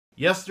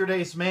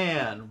Yesterday's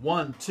man,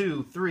 1,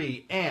 2,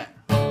 3, and...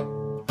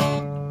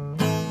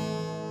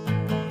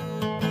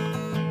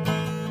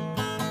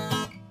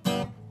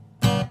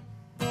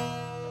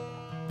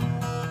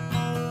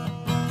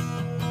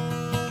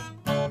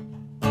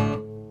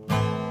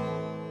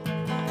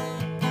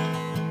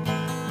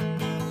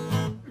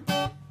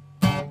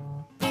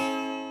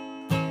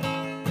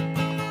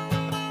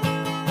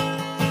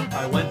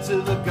 I went to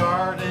the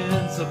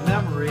gardens of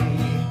memory.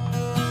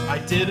 I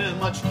didn't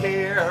much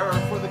care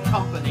for the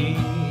company.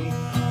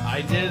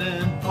 I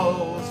didn't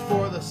pose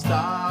for the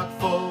stock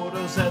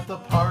photos at the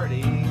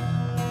party.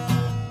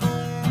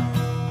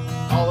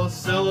 All those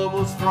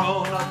syllables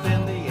thrown up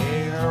in the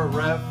air,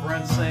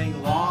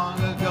 referencing long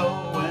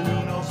ago and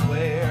who knows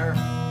where.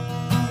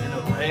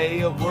 An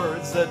array of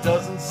words that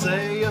doesn't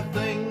say a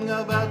thing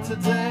about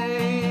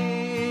today.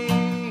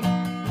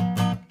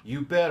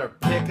 You better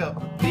pick up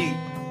the beat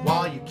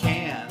while you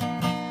can,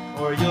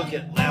 or you'll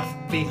get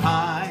left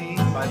behind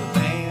by the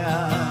band.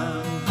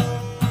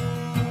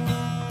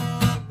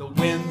 The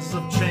winds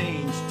of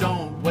change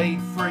don't wait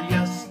for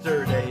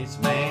yesterday's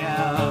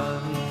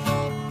man.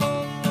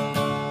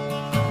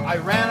 I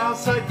ran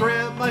outside,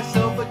 grabbed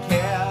myself a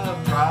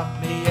cab,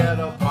 dropped me at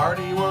a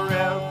party where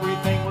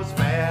everything was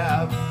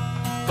fab.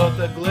 But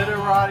the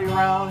glitterati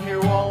around here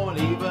won't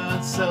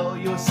even sell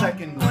you a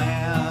second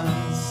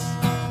glance.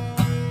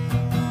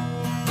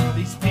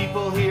 These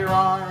people here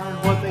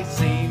aren't what they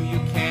seem. You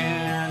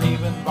can't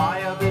even buy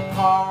a big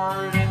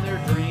part in their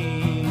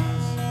dreams.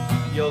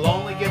 You'll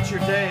only get your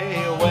day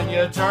when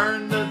you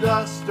turn to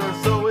dust, or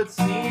so it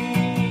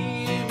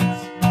seems.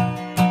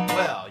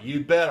 Well, you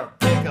better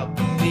pick up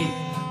the beat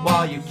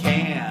while you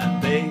can,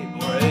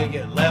 babe, or you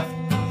get left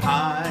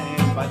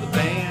behind by the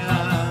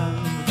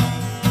band.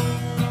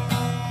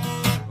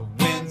 The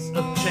winds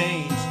of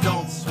change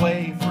don't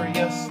sway for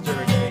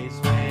yesterday's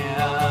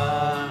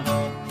man.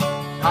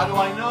 How do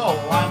I know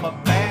I'm a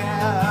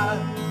bad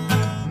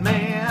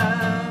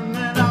man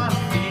and I'm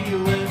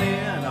feeling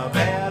in a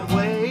bad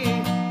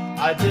way?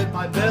 I did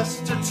my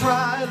best to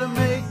try to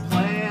make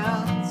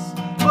plans,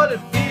 but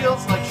it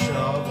feels like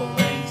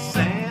shoveling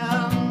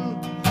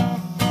sand.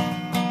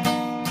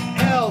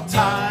 Hell,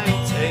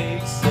 time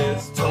takes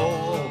its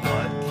toll,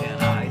 what can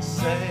I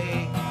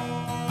say?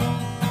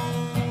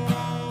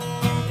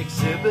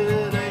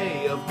 Exhibit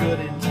A of good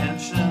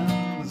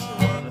intentions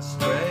run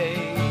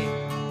astray.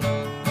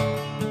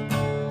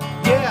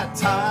 Yeah,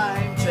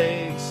 time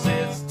takes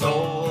its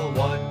toll,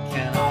 what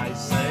can I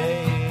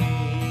say?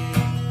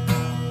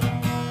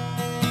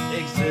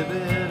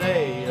 Exhibit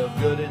A of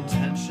good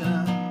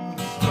intentions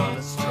run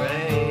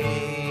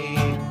astray.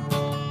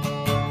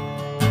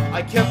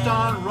 I kept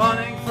on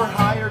running for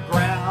higher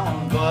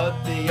ground,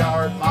 but the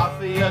art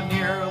mafia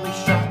nearly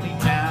shut me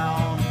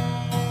down.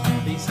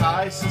 These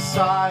high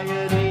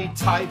society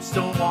types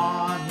don't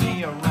want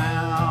me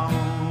around.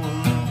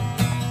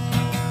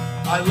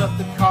 I left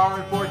the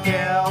cardboard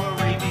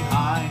gallery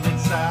behind.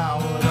 It's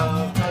out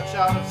of touch,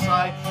 out of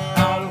sight,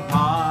 out of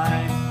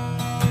mind.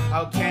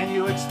 How can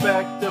you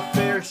expect a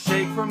fair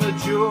shake from a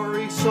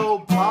jury so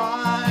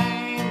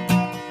blind?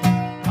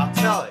 I'll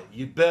tell it,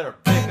 you better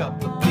pick up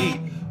the beat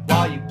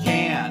while you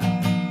can,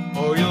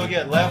 or you'll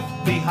get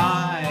left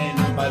behind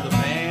by the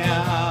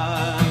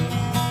band.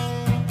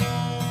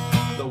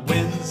 The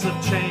winds of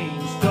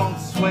change don't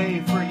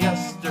sway for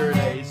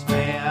yesterday's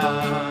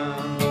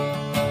man.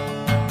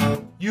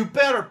 You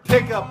better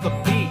pick up the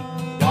beat